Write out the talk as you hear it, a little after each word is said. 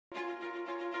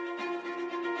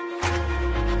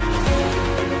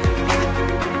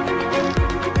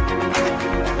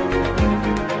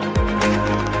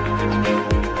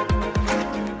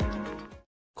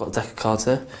cards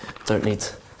here. Don't need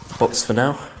the box for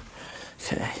now.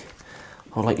 Okay,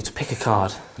 I'd like you to pick a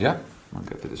card. Yeah, I'll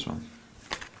go for this one.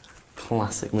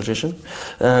 Classic magician.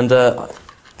 And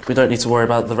we don't need to worry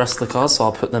about the rest of the cards, so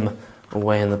I'll put them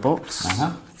away in the box.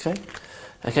 Okay.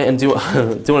 Okay, and do you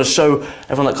want to show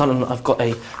everyone that I've got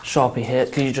a Sharpie here.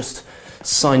 Can you just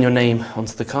sign your name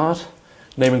onto the card?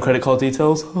 Name and credit card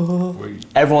details.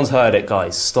 Everyone's heard it,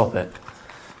 guys. Stop it.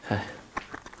 Okay.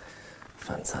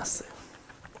 Fantastic.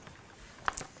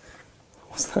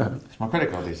 What's that? It's my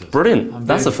credit card details. Brilliant.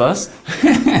 That's a first.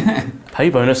 Pay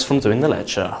bonus from doing the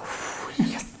lecture.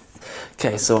 Yes.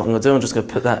 Okay, so what I'm going to do, I'm just going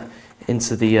to put that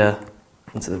into the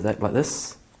deck like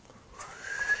this.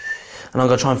 And I'm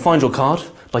going to try and find your card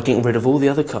by getting rid of all the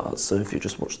other cards. So if you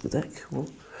just watch the deck.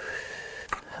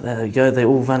 There we go, they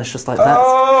all vanish just like that.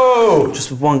 Oh!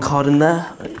 Just with one card in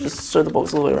there. Just show the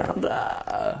box all the way around.